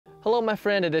Hello my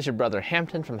friend, it is your brother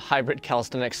Hampton from Hybrid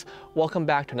Calisthenics. Welcome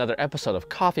back to another episode of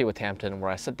Coffee with Hampton,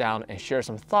 where I sit down and share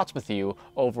some thoughts with you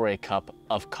over a cup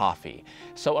of coffee.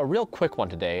 So a real quick one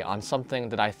today on something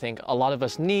that I think a lot of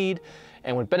us need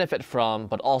and would benefit from,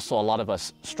 but also a lot of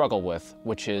us struggle with,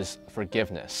 which is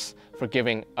forgiveness,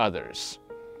 forgiving others.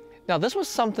 Now this was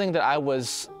something that I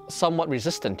was somewhat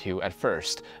resistant to at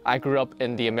first. I grew up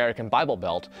in the American Bible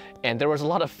Belt, and there was a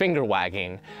lot of finger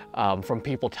wagging from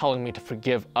people telling me to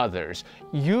forgive others.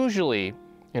 Usually,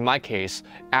 in my case,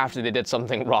 after they did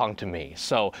something wrong to me.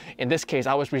 So in this case,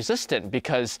 I was resistant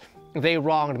because they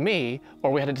wronged me,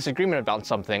 or we had a disagreement about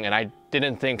something, and I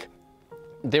didn't think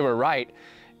they were right,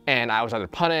 and I was either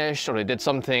punished or they did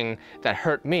something that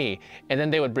hurt me, and then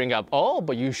they would bring up, oh,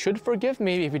 but you should forgive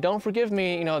me. If you don't forgive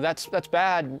me, you know, that's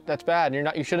bad. That's bad.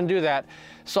 You shouldn't do that.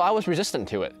 So I was resistant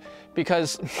to it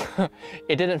because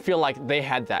it didn't feel like they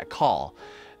had that call.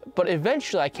 But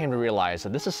eventually I came to realize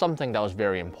that this is something that was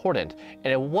very important,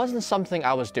 and it wasn't something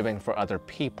I was doing for other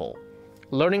people.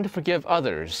 Learning to forgive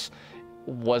others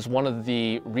was one of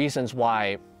the reasons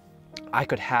why I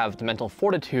could have the mental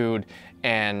fortitude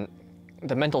and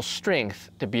the mental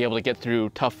strength to be able to get through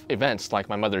tough events like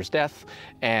my mother's death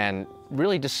and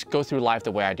really just go through life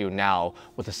the way I do now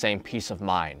with the same peace of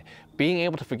mind. Being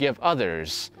able to forgive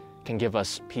others can give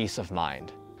us peace of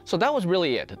mind. So that was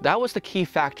really it. That was the key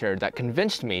factor that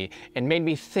convinced me and made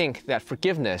me think that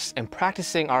forgiveness and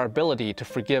practicing our ability to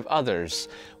forgive others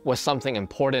was something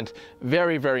important,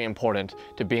 very, very important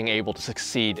to being able to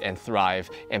succeed and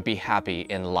thrive and be happy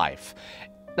in life.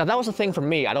 Now that was a thing for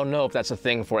me. I don't know if that's a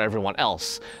thing for everyone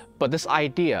else, but this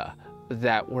idea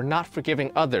that we're not forgiving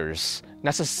others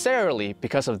necessarily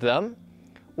because of them,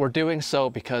 we're doing so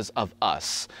because of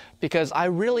us. Because I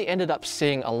really ended up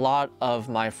seeing a lot of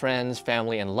my friends,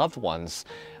 family, and loved ones,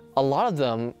 a lot of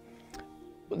them,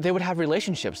 they would have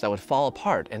relationships that would fall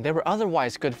apart, and they were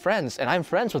otherwise good friends, and I'm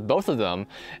friends with both of them,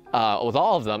 with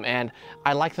all of them, and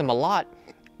I like them a lot.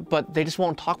 But they just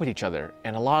won't talk with each other,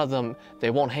 and a lot of them,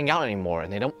 they won't hang out anymore,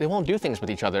 and they won't do things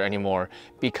with each other anymore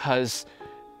because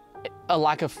a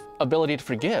lack of ability to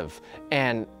forgive.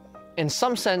 And in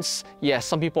some sense, yes,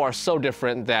 some people are so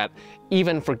different that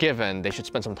even forgiven, they should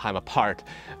spend some time apart.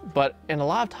 But in a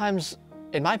lot of times,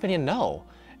 in my opinion, no.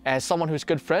 As someone who's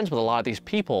good friends with a lot of these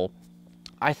people,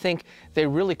 I think they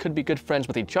really could be good friends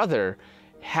with each other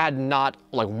had not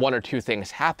like one or two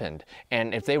things happened.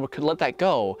 And if they could let that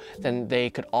go, then they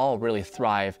could all really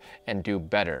thrive and do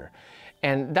better.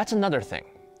 And that's another thing.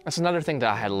 That's another thing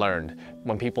that I had learned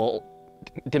when people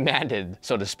demanded,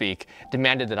 so to speak,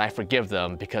 demanded that I forgive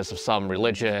them because of some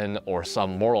religion or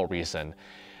some moral reason,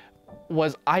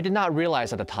 was I did not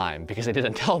realize at the time, because they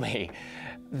didn't tell me,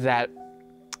 that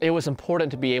it was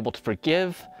important to be able to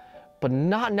forgive, but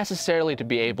not necessarily to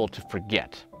be able to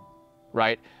forget,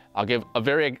 right? I'll give a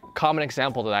very common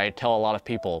example that I tell a lot of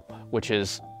people, which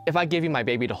is, if I give you my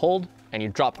baby to hold and you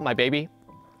drop my baby,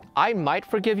 I might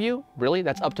forgive you, really,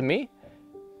 that's up to me.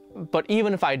 But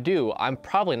even if I do, I'm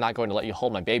probably not going to let you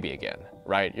hold my baby again,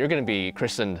 right? You're gonna be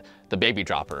christened the baby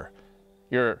dropper.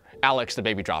 You're Alex the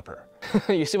baby dropper.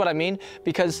 You see what I mean?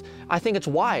 Because I think it's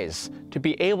wise to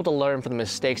be able to learn from the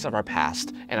mistakes of our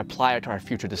past and apply it to our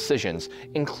future decisions,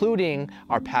 including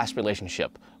our past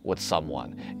relationship with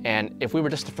someone. And if we were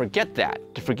just to forget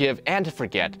that, to forgive and to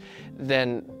forget,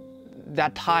 then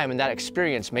that time and that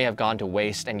experience may have gone to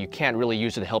waste, and you can't really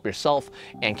use it to help yourself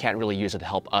and can't really use it to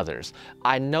help others.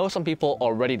 I know some people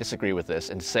already disagree with this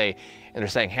and they're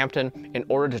saying, Hampton, in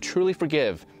order to truly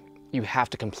forgive, you have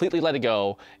to completely let it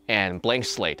go and blank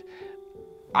slate.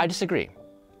 I disagree.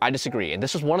 And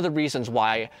this is one of the reasons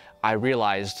why I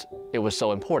realized it was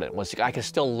so important, was I could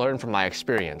still learn from my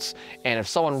experience. And if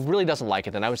someone really doesn't like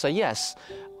it, then I would say, yes,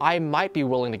 I might be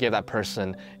willing to give that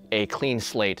person a clean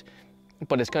slate,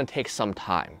 but it's gonna take some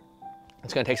time.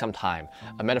 It's gonna take some time.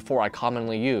 A metaphor I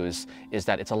commonly use is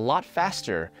that it's a lot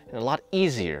faster and a lot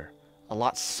easier, a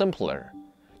lot simpler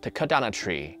to cut down a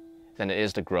tree than it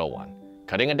is to grow one.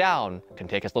 Cutting it down can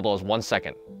take as little as 1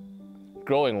 second.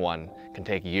 Growing one can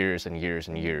take years and years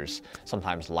and years,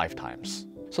 sometimes lifetimes.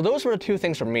 So those were the two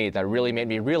things for me that really made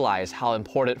me realize how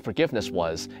important forgiveness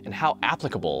was and how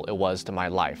applicable it was to my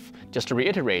life. Just to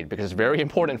reiterate, because it's very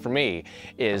important for me,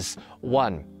 is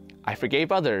 1, I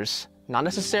forgave others, not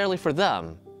necessarily for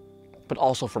them, but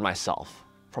also for myself,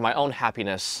 for my own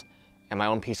happiness and my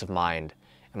own peace of mind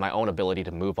and my own ability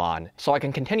to move on so I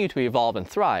can continue to evolve and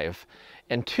thrive.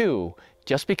 And 2,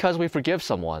 just because we forgive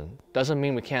someone doesn't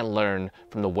mean we can't learn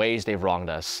from the ways they've wronged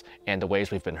us and the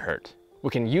ways we've been hurt. We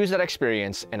can use that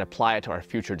experience and apply it to our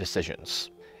future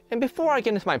decisions. And before I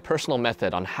get into my personal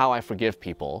method on how I forgive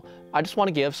people, I just want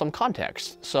to give some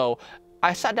context. So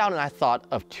I sat down and I thought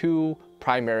of two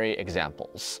primary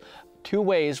examples, two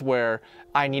ways where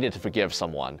I needed to forgive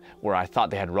someone, where I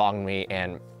thought they had wronged me,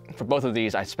 and for both of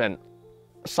these I spent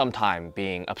some time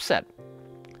being upset.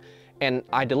 And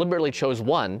I deliberately chose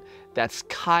one that's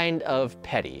kind of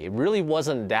petty. It really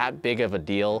wasn't that big of a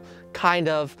deal, kind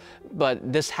of,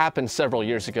 but this happened several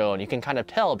years ago, and you can kind of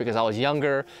tell because I was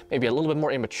younger, maybe a little bit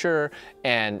more immature,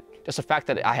 and just the fact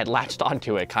that I had latched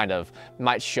onto it kind of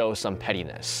might show some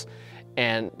pettiness.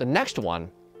 And the next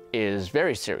one is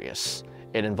very serious.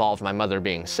 It involved my mother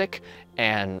being sick,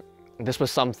 and this was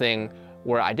something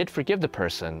where I did forgive the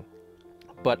person,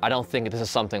 but I don't think this is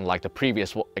something like the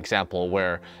previous example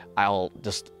where I'll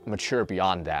just mature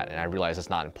beyond that and I realize it's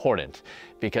not important,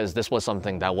 because this was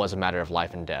something that was a matter of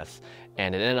life and death,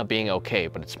 and it ended up being okay,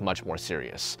 but it's much more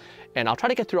serious. And I'll try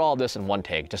to get through all of this in one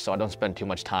take just so I don't spend too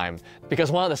much time, because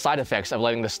one of the side effects of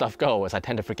letting this stuff go is I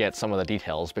tend to forget some of the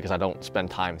details because I don't spend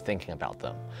time thinking about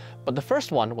them. But the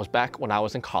first one was back when I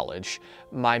was in college.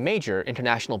 My major,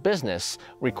 international business,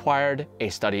 required a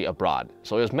study abroad,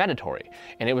 so it was mandatory.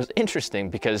 And it was interesting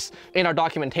because in our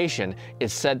documentation it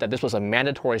said that this was a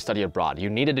mandatory study abroad. You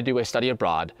needed to do a study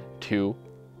abroad to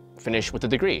finish with a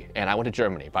degree, and I went to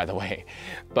Germany, by the way.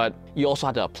 But you also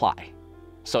had to apply.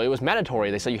 So it was mandatory,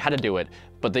 they said you had to do it,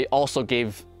 but they also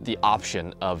gave the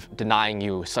option of denying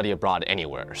you study abroad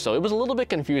anywhere. So it was a little bit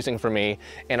confusing for me,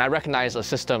 and I recognize a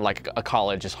system like a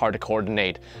college is hard to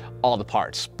coordinate all the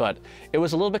parts, but it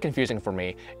was a little bit confusing for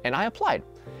me, and I applied.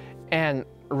 And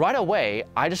right away,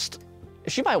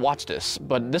 she might watch this,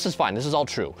 but this is fine, this is all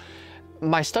true.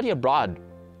 My study abroad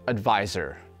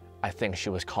advisor, I think she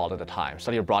was called at the time,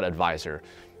 study abroad advisor,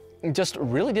 just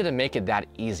really didn't make it that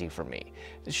easy for me.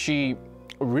 She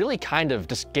really kind of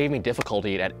just gave me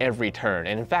difficulty at every turn.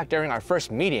 And in fact, during our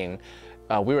first meeting,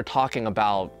 we were talking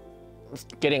about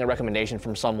getting a recommendation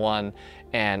from someone,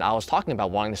 and I was talking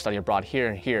about wanting to study abroad here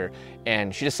and here,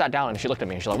 and she just sat down and she looked at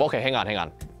me and she's like, well, okay, hang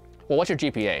on. Well, what's your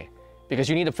GPA? Because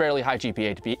you need a fairly high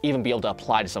GPA to even be able to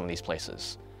apply to some of these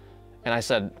places. And I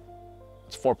said,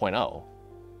 it's 4.0,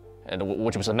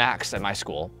 which was the max at my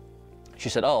school. She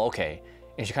said, oh, okay.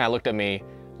 And she kind of looked at me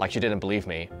like she didn't believe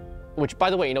me. Which, by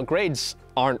the way, grades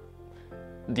aren't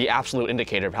the absolute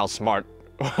indicator of how smart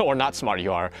or not smart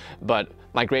you are, but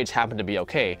my grades happen to be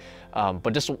okay.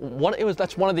 But that's one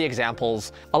of the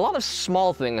examples. A lot of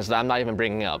small things that I'm not even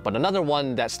bringing up, but another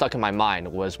one that stuck in my mind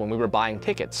was when we were buying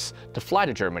tickets to fly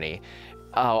to Germany.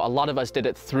 A lot of us did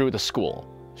it through the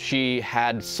school. She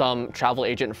had some travel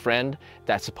agent friend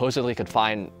that supposedly could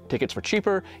find tickets for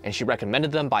cheaper, and she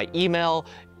recommended them by email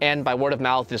and by word of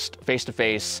mouth, just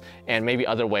face-to-face, and maybe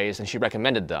other ways, and she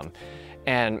recommended them.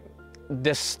 And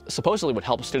this supposedly would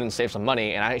help students save some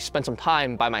money, and I spent some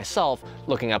time by myself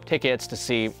looking up tickets to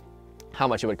see how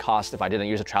much it would cost if I didn't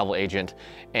use a travel agent,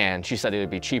 and she said it would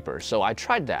be cheaper. So I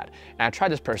tried that, and I tried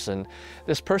this person.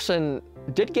 This person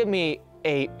did give me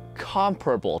a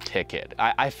comparable ticket.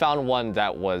 I found one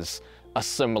that was a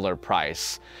similar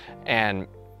price, and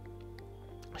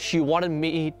she wanted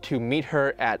me to meet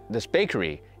her at this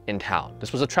bakery in town.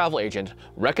 This was a travel agent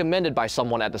recommended by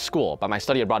someone at the school, by my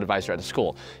study abroad advisor at the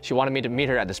school. She wanted me to meet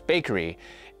her at this bakery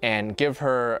and give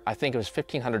her, I think it was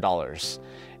 $1,500,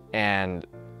 and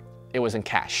it was in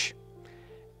cash.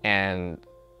 And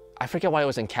I forget why it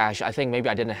was in cash. I think maybe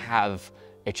I didn't have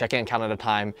a checking account at the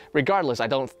time. Regardless,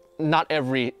 not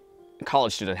every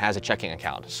college student has a checking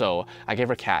account, so I gave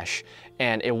her cash.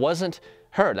 And it wasn't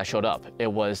her that showed up.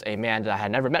 It was a man that I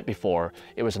had never met before.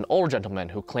 It was an older gentleman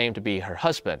who claimed to be her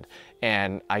husband.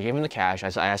 And I gave him the cash.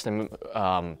 I asked him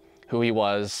who he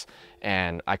was,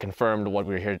 and I confirmed what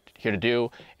we were here to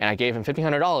do. And I gave him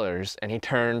 $1,500, and he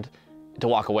turned to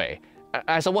walk away.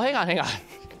 I said, well, hang on.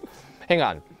 Hang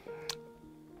on.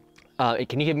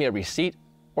 Can you give me a receipt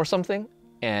or something?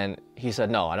 And he said,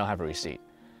 no, I don't have a receipt.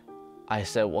 I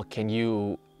said, well, can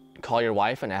you call your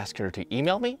wife and ask her to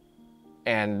email me?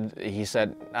 And he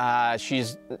said,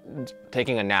 she's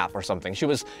taking a nap or something. She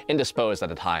was indisposed at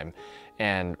the time.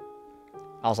 And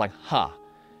I was like, huh.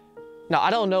 Now,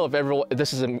 I don't know if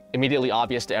this is immediately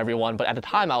obvious to everyone, but at the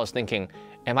time I was thinking,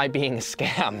 am I being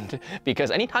scammed?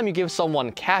 Because anytime you give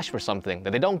someone cash for something,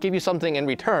 that they don't give you something in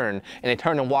return, and they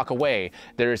turn and walk away,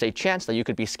 there is a chance that you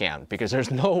could be scammed, because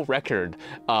there's no record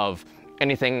of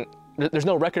anything. There's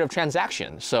no record of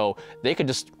transaction, so they could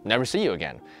just never see you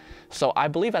again. So I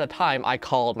believe at the time I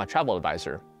called my travel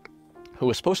advisor, who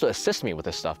was supposed to assist me with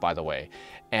this stuff, by the way,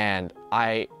 and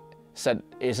I said,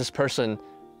 is this person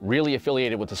really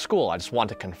affiliated with the school. I just want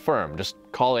to confirm, just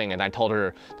calling, and I told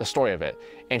her the story of it.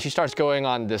 And she starts going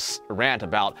on this rant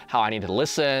about how I need to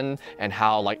listen and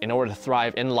how, like, in order to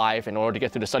thrive in life, in order to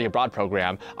get through the study abroad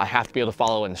program, I have to be able to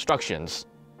follow instructions.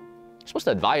 You're supposed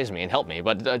to advise me and help me,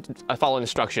 but I follow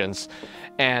instructions.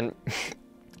 And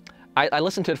I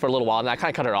listened to it for a little while, and I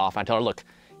kind of cut her off. I told her, look,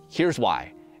 here's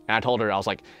why. And I told her, I was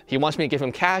like, he wants me to give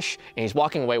him cash, and he's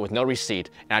walking away with no receipt,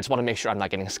 and I just want to make sure I'm not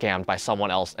getting scammed by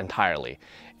someone else entirely.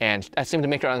 And that seemed to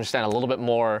make her understand a little bit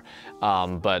more,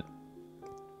 but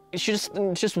she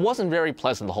just wasn't very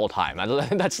pleasant the whole time. I'm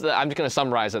just going to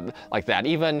summarize it like that.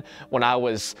 Even when I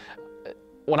was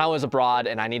abroad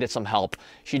and I needed some help,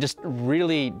 she just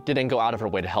really didn't go out of her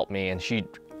way to help me, and she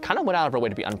kind of went out of her way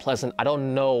to be unpleasant. I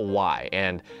don't know why,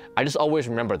 and I just always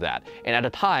remember that. And at a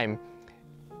time,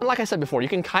 like I said before, you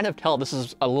can kind of tell this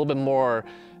is a little bit more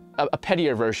a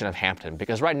pettier version of Hampton,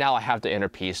 because right now I have the inner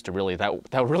peace to really, that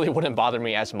really wouldn't bother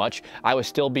me as much. I would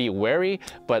still be wary,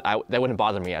 but that wouldn't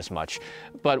bother me as much.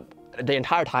 But the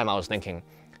entire time I was thinking,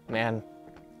 man,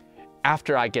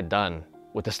 after I get done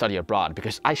with the study abroad,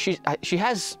 because she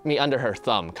has me under her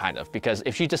thumb, kind of, because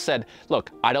if she just said, look,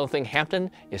 I don't think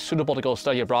Hampton is suitable to go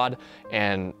study abroad,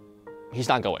 and he's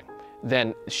not going,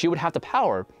 then she would have the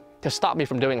power to stop me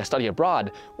from doing a study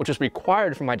abroad, which is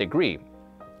required for my degree,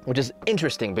 which is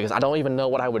interesting because I don't even know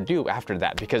what I would do after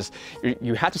that, because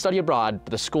you have to study abroad,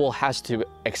 but the school has to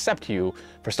accept you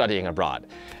for studying abroad.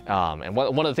 And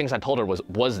one of the things I told her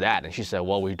was that, and she said,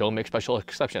 well, we don't make special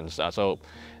exceptions, so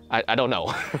I don't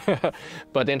know.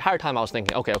 But the entire time I was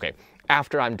thinking, okay,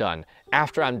 after I'm done,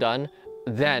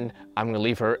 then I'm gonna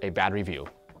leave her a bad review.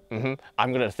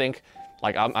 I'm gonna think,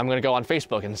 like, I'm gonna go on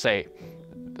Facebook and say,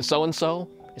 so-and-so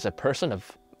is a person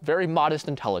of very modest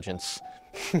intelligence.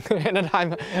 And then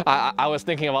I was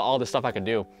thinking about all the stuff I could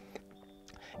do.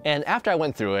 And after I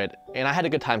went through it, and I had a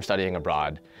good time studying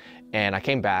abroad, and I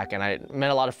came back and I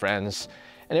met a lot of friends,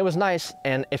 and it was nice,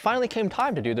 and it finally came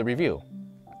time to do the review.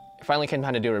 It finally came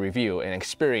time to do a review, an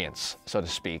experience, so to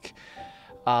speak.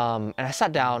 And I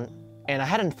sat down, and I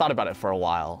hadn't thought about it for a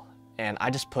while, and I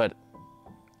just put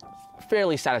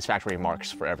fairly satisfactory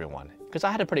marks for everyone, because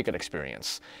I had a pretty good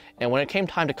experience. And when it came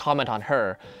time to comment on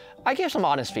her, I gave some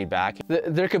honest feedback.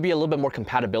 There could be a little bit more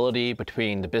compatibility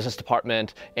between the business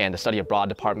department and the study abroad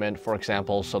department, for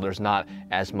example, so there's not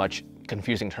as much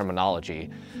confusing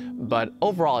terminology. But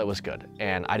overall, it was good,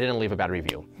 and I didn't leave a bad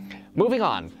review. Moving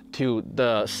on to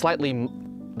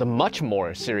the much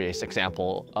more serious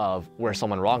example of where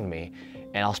someone wronged me,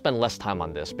 and I'll spend less time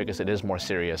on this because it is more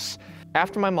serious.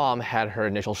 After my mom had her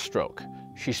initial stroke,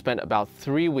 she spent about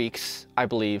 3 weeks, I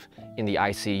believe, in the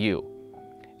ICU.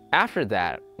 After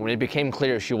that, when it became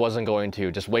clear she wasn't going to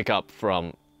just wake up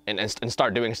and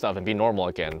start doing stuff and be normal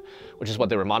again, which is what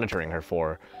they were monitoring her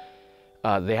for,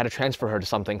 they had to transfer her to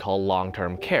something called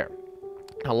long-term care.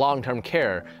 Now, long-term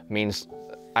care means,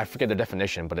 I forget the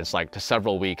definition, but it's like to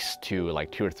several weeks to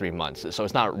like 2 or 3 months. So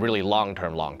it's not really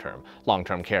long-term.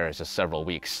 Long-term care is just several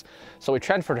weeks. So we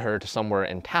transferred her to somewhere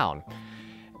in town.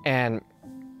 And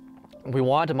we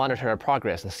wanted to monitor her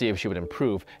progress and see if she would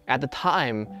improve. At the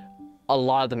time, a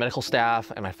lot of the medical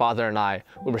staff and my father and I,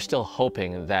 we were still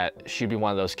hoping that she'd be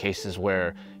one of those cases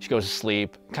where she goes to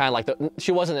sleep, kind of like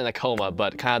she wasn't in a coma,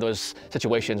 but kind of those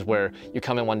situations where you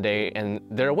come in one day and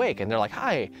they're awake and they're like,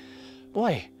 hi,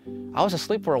 boy, I was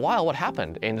asleep for a while, what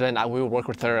happened? And then we would work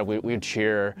with her, we would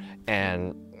cheer,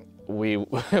 and we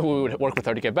would work with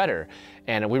her to get better.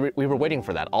 And we were waiting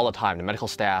for that all the time, the medical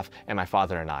staff and my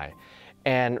father and I.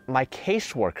 And my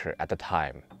caseworker at the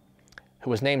time,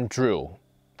 who was named Drew,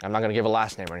 I'm not going to give a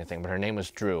last name or anything, but her name was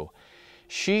Drew.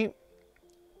 She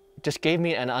just gave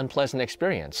me an unpleasant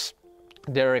experience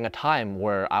during a time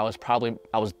where I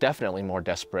was definitely more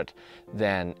desperate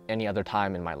than any other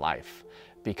time in my life.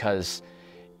 Because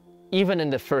even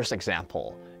in the first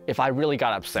example, if I really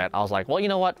got upset, I was like, well, you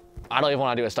know what? I don't even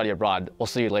want to do a study abroad. We'll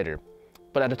see you later.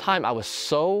 But at the time, I was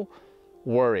so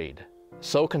worried,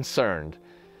 so concerned,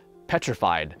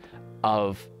 petrified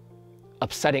of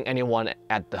upsetting anyone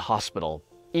at the hospital.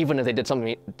 Even if they did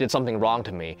something wrong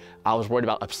to me, I was worried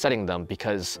about upsetting them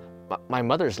because my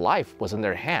mother's life was in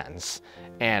their hands.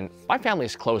 And my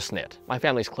family's close-knit. My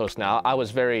family's close now. I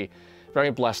was very,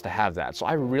 very blessed to have that. So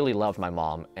I really loved my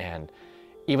mom. And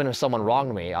even if someone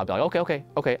wronged me, I'll be like,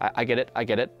 okay, I get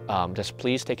it. Just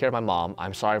please take care of my mom.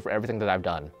 I'm sorry for everything that I've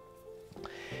done.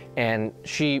 And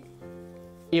she,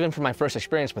 even from my first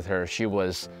experience with her, she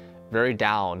was very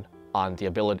down on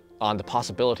the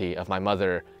possibility of my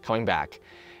mother coming back.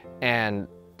 And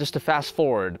just to fast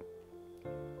forward,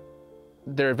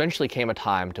 there eventually came a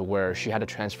time to where she had to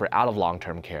transfer out of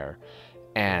long-term care,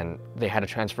 and they had to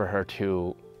transfer her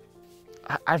to,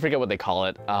 I forget what they call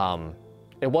it.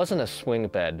 It wasn't a swing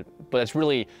bed, but it's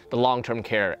really the long-term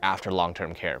care after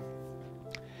long-term care.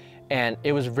 And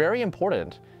it was very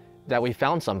important that we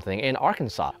found something in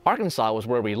Arkansas. Arkansas was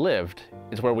where we lived,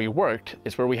 it's where we worked,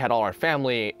 it's where we had all our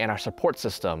family and our support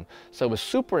system. So it was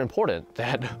super important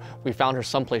that we found her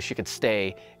someplace she could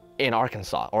stay in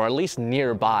Arkansas, or at least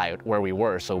nearby where we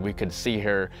were, so we could see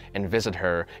her and visit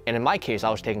her. And in my case, I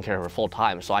was taking care of her full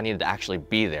time, so I needed to actually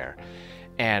be there.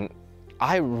 And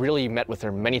I really met with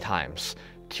her many times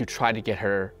to try to get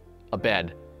her a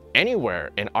bed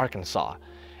anywhere in Arkansas.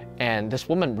 And this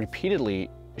woman repeatedly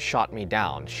shot me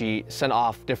down. She sent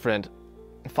off different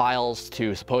files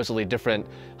to supposedly different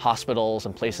hospitals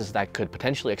and places that could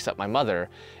potentially accept my mother.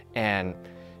 And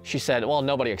she said, well,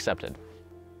 nobody accepted.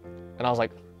 And I was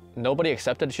like, nobody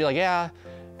accepted? She's like, yeah.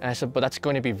 And I said, but that's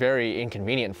going to be very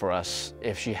inconvenient for us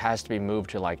if she has to be moved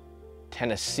to like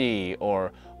Tennessee,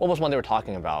 or what was one they were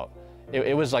talking about?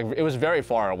 It was very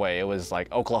far away. It was like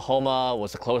Oklahoma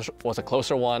was a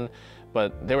closer one,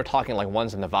 but they were talking like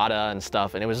ones in Nevada and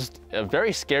stuff, and it was just a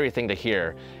very scary thing to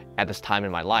hear at this time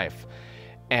in my life.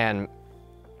 And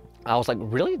I was like,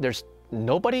 really? There's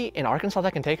nobody in Arkansas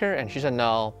that can take her? And she said,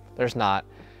 no, there's not.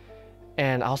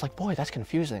 And I was like, boy, that's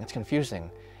confusing, it's confusing.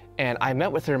 And I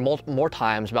met with her more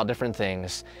times about different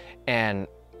things, and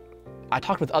I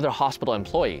talked with other hospital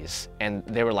employees, and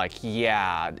they were like,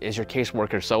 yeah, is your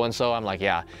caseworker so-and-so? I'm like,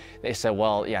 yeah. They said,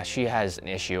 well, yeah, she has an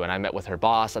issue. And I met with her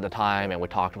boss at the time, and we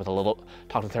talked with her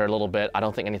a little bit. I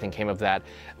don't think anything came of that.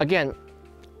 Again,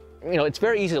 you know, it's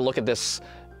very easy to look at this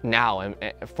now and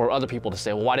for other people to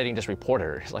say, well, why didn't you just report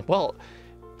her? It's like, well,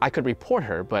 I could report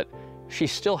her, but she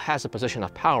still has a position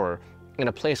of power in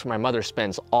a place where my mother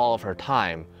spends all of her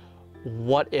time.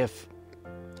 What if,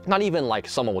 not even like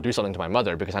someone will do something to my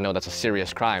mother, because I know that's a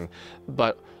serious crime,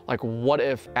 but like what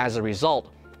if as a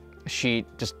result she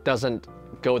just doesn't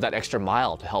go that extra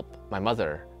mile to help my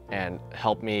mother and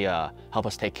help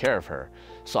us take care of her?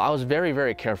 So I was very,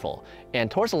 very careful.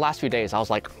 And towards the last few days I was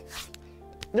like,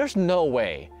 there's no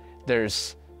way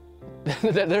there's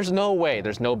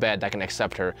no bed that can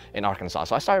accept her in Arkansas.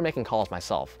 So I started making calls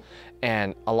myself,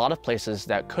 and a lot of places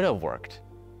that could have worked,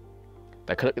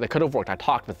 I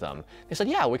talked with them. They said,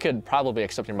 yeah, we could probably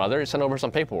accept your mother, send over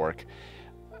some paperwork.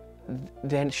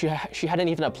 Then she hadn't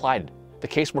even applied. The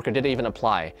caseworker didn't even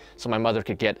apply so my mother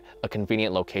could get a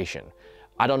convenient location.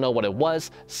 I don't know what it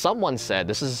was. Someone said,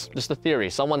 this is just a theory,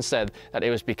 someone said that it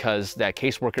was because that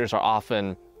caseworkers are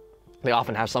often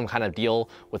have some kind of deal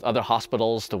with other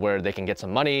hospitals to where they can get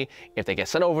some money if they get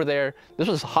sent over there. This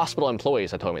was hospital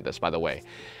employees that told me this, by the way.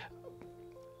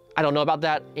 I don't know about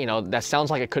that. You know, that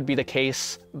sounds like it could be the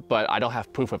case, but I don't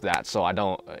have proof of that, so I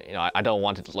don't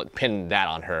want to pin that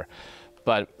on her.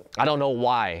 But I don't know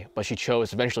why, but she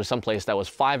chose eventually someplace that was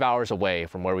 5 hours away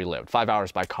from where we lived, 5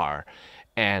 hours by car.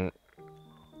 And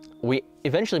we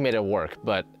eventually made it work,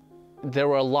 but there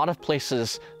were a lot of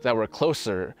places that were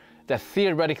closer that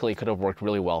theoretically could have worked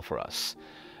really well for us.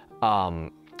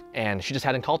 And she just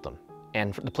hadn't called them.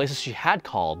 And for the places she had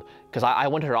called, because I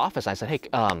went to her office and I said, hey,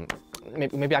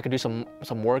 maybe I could do some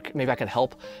work, maybe I could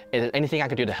help, anything I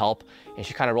could do to help. And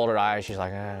she kind of rolled her eyes, she's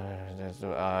like,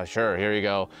 sure, here you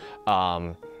go.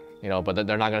 You know, but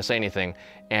they're not gonna say anything.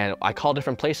 And I called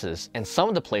different places, and some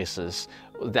of the places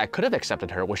that could have accepted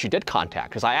her, where she did contact,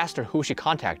 because I asked her who she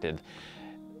contacted,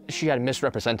 she had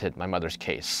misrepresented my mother's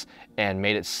case and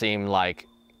made it seem like,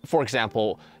 for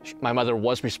example, my mother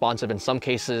was responsive in some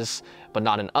cases, but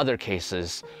not in other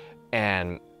cases.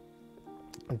 And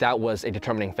that was a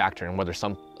determining factor in whether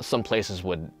some places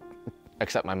would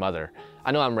accept my mother.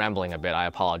 I know I'm rambling a bit, I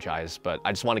apologize, but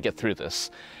I just want to get through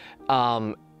this.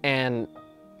 And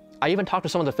I even talked to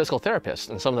some of the physical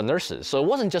therapists and some of the nurses. So it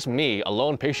wasn't just me, a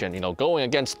lone patient, you know, going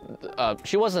against,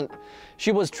 she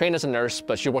was trained as a nurse,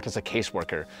 but she worked as a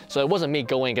caseworker. So it wasn't me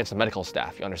going against the medical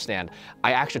staff, you understand?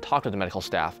 I actually talked to the medical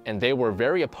staff, and they were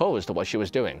very opposed to what she was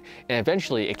doing. And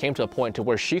eventually it came to a point to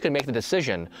where she could make the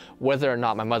decision whether or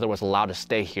not my mother was allowed to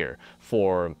stay here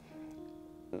for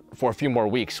a few more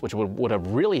weeks, which would have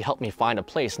really helped me find a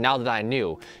place now that I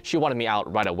knew. She wanted me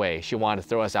out right away. She wanted to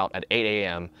throw us out at 8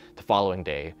 a.m. the following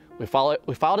day. We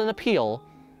filed an appeal,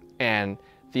 and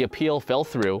the appeal fell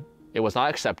through. It was not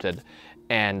accepted,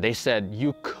 and they said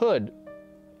you could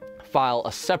file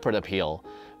a separate appeal,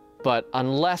 but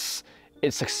unless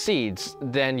it succeeds,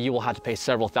 then you will have to pay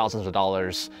several thousands of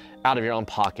dollars out of your own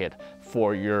pocket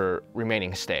for your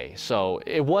remaining stay. So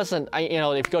it wasn't, you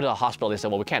know, if you go to the hospital, they said,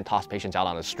 well, we can't toss patients out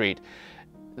on the street.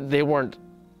 They weren't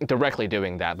directly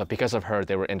doing that, but because of her,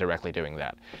 they were indirectly doing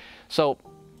that. So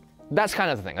that's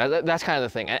kind of the thing. That's kind of the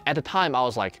thing. At the time, I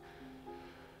was like,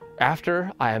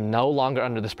 after I am no longer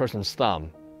under this person's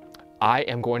thumb, I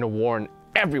am going to warn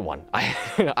everyone.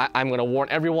 I'm going to warn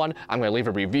everyone. I'm going to leave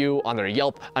a review on their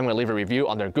Yelp. I'm going to leave a review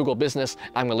on their Google business.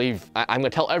 I'm going to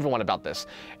tell everyone about this.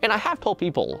 And I have told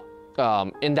people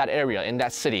in that area, in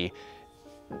that city,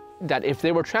 that if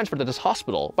they were transferred to this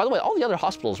hospital, by the way, all the other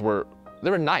hospitals they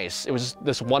were nice. It was just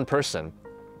this one person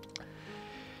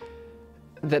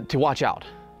that to watch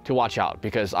out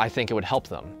because I think it would help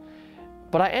them.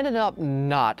 But I ended up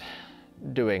not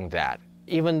doing that.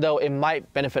 Even though it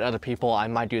might benefit other people, I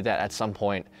might do that at some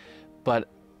point, but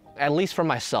at least for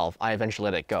myself, I eventually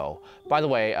let it go. By the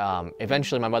way,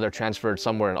 eventually my mother transferred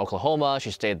somewhere in Oklahoma.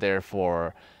 She stayed there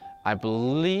for, I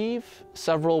believe,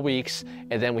 several weeks,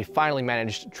 and then we finally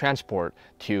managed transport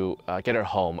to get her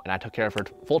home, and I took care of her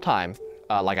full time,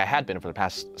 like I had been for the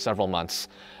past several months.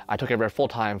 I took care of her full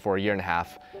time for 1.5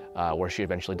 years, where she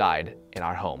eventually died in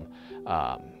our home.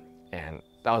 And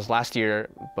that was last year,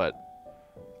 but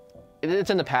it's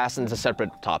in the past and it's a separate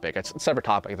topic. It's a separate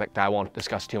topic that I won't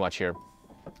discuss too much here.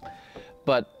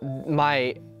 But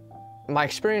my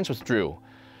experience with Drew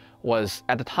was,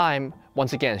 at the time,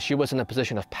 once again, she was in a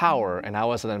position of power and I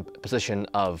was in a position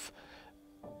of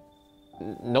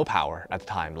no power at the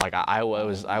time. Like I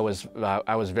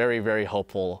was very, very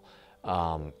hopeful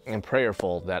and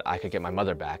prayerful that I could get my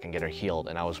mother back and get her healed,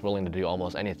 and I was willing to do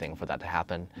almost anything for that to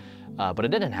happen, but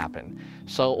it didn't happen.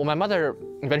 So when my mother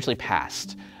eventually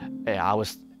passed,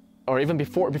 or even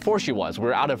before she was, we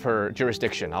were out of her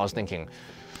jurisdiction. I was thinking,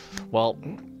 well,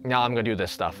 now I'm gonna do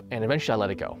this stuff, and eventually I let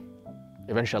it go.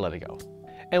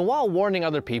 And while warning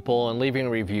other people and leaving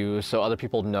reviews so other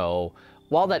people know,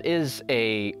 while that is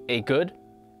a good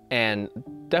and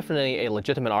definitely a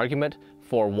legitimate argument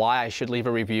for why I should leave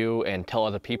a review and tell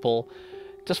other people,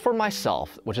 just for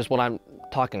myself, which is what I'm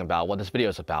talking about, what this video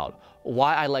is about,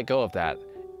 why I let go of that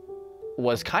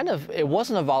was it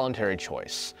wasn't a voluntary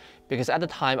choice. Because at the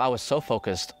time I was so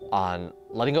focused on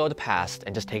letting go of the past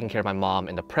and just taking care of my mom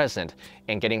in the present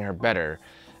and getting her better,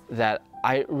 that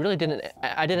I really didn't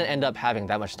end up having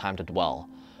that much time to dwell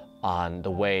on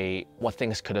what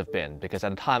things could have been. Because at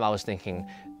the time I was thinking,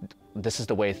 this is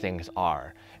the way things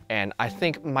are. And I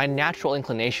think my natural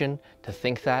inclination to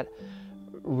think that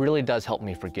really does help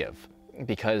me forgive.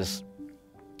 Because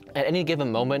at any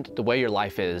given moment, the way your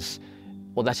life is,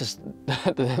 well, that's just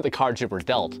the cards you were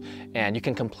dealt. And you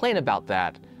can complain about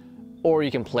that, or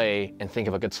you can play and think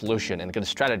of a good solution and a good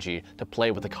strategy to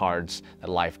play with the cards that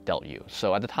life dealt you.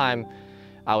 So at the time,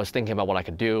 I was thinking about what I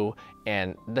could do,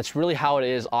 and that's really how it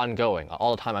is ongoing.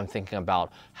 All the time I'm thinking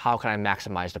about how can I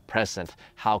maximize the present?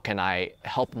 How can I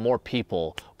help more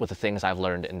people with the things I've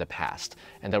learned in the past?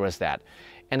 And there was that.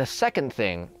 And the second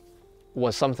thing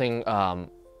was something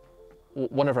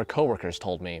one of our coworkers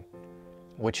told me,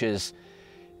 which is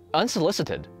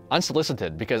unsolicited,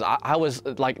 because I was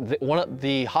like, one of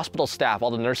the hospital staff,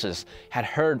 all the nurses, had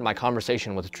heard my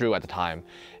conversation with Drew at the time,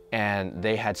 and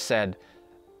they had said,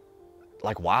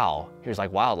 like, wow. He was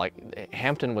like, wow, like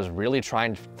Hampton was really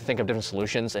trying to think of different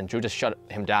solutions and Drew just shut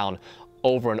him down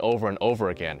over and over and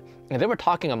over again. And they were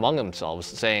talking among themselves,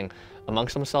 saying, among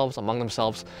themselves,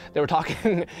 they were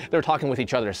talking with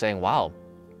each other saying, wow,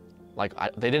 like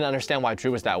they didn't understand why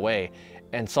Drew was that way.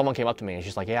 And someone came up to me and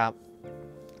she's like, yeah,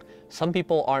 some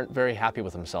people aren't very happy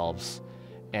with themselves.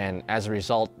 And as a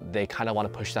result, they kind of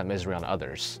want to push that misery on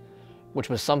others, which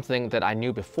was something that I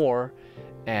knew before.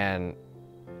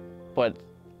 But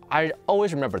I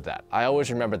always remembered that. I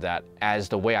always remembered that as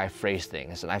the way I phrase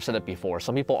things. And I've said it before,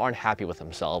 some people aren't happy with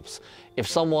themselves. If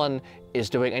someone is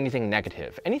doing anything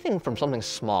negative, anything from something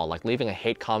small, like leaving a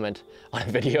hate comment on a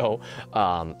video,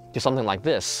 to something like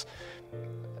this,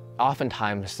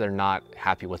 oftentimes they're not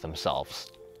happy with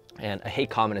themselves. And a hate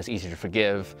comment is easier to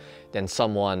forgive than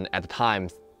someone at the time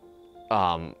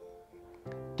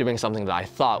doing something that I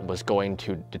thought was going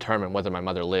to determine whether my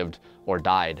mother lived or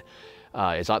died.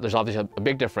 There's obviously a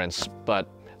big difference, but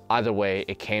either way,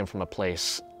 it came from a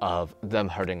place of them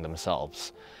hurting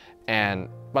themselves. And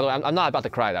by the way, I'm not about to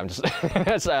cry. I'm just,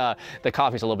 the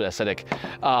coffee's a little bit acidic.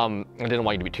 I didn't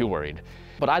want you to be too worried.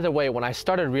 But either way, when I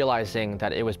started realizing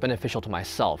that it was beneficial to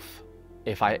myself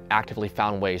if I actively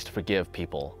found ways to forgive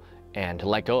people and to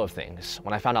let go of things,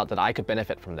 when I found out that I could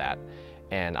benefit from that,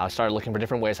 and I started looking for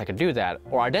different ways I could do that,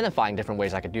 or identifying different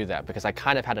ways I could do that, because I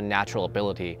kind of had a natural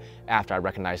ability after I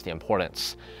recognized the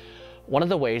importance. One of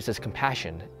the ways is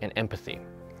compassion and empathy.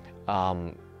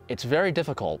 It's very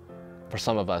difficult for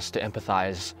some of us to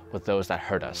empathize with those that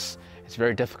hurt us. It's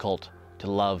very difficult to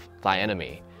love thy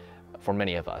enemy for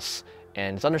many of us.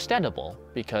 And it's understandable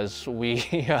because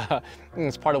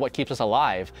it's part of what keeps us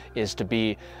alive is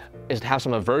to have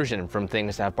some aversion from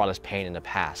things that have brought us pain in the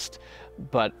past.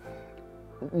 But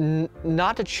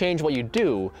not to change what you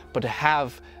do, but to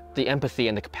have the empathy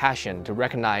and the compassion to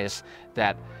recognize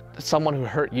that someone who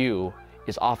hurt you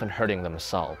is often hurting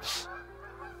themselves.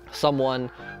 Someone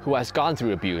who has gone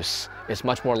through abuse is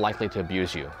much more likely to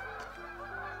abuse you.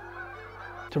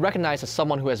 To recognize that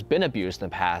someone who has been abused in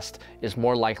the past is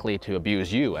more likely to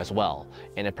abuse you as well.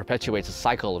 And it perpetuates a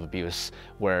cycle of abuse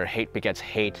where hate begets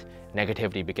hate,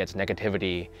 negativity begets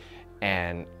negativity,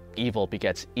 and evil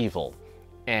begets evil.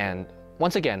 And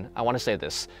once again, I want to say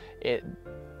this.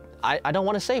 I don't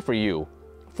want to say for you,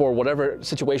 for whatever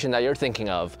situation that you're thinking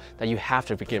of, that you have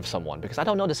to forgive someone, because I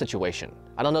don't know the situation.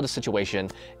 I don't know the situation,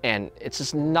 and it's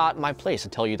just not my place to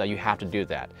tell you that you have to do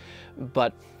that.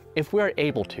 But if we're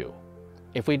able to,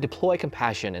 if we deploy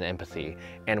compassion and empathy,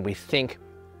 and we think,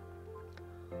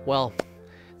 well,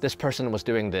 this person was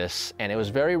doing this, and it was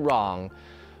very wrong,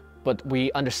 but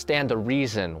we understand the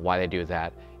reason why they do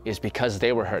that is because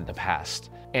they were hurt in the past.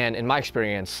 And in my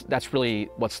experience, that's really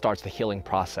what starts the healing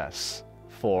process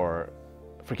for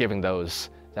forgiving those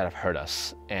that have hurt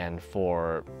us, and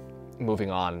for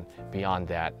moving on beyond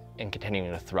that and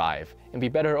continuing to thrive and be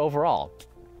better overall.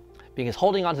 Because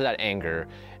holding on to that anger,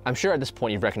 I'm sure at this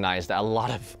point you've recognized that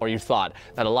you've thought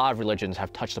that a lot of religions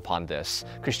have touched upon this.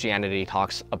 Christianity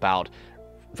talks about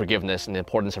forgiveness and the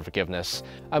importance of forgiveness.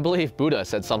 I believe Buddha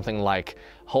said something like,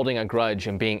 holding a grudge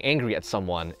and being angry at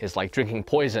someone is like drinking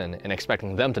poison and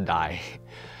expecting them to die.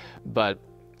 But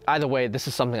either way, this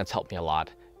is something that's helped me a lot.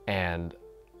 And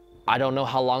I don't know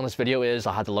how long this video is.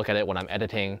 I'll have to look at it when I'm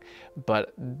editing.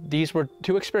 But these were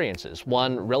two experiences,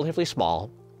 one relatively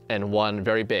small and one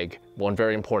very big, one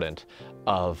very important,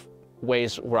 of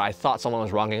ways where I thought someone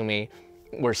was wronging me,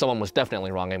 where someone was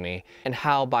definitely wronging me, and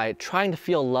how by trying to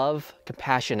feel love,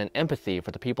 compassion, and empathy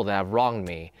for the people that have wronged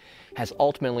me has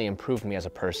ultimately improved me as a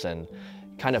person,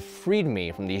 kind of freed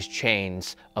me from these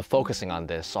chains of focusing on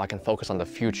this so I can focus on the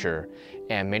future,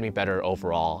 and made me better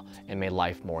overall and made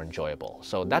life more enjoyable.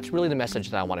 So that's really the message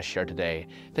that I want to share today.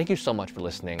 Thank you so much for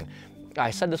listening. I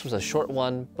said this was a short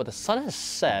one, but the sun has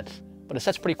set, but it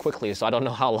sets pretty quickly, so I don't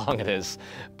know how long it is.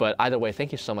 But either way,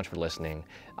 thank you so much for listening.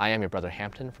 I am your brother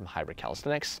Hampton from Hybrid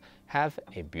Calisthenics. Have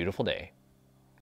a beautiful day.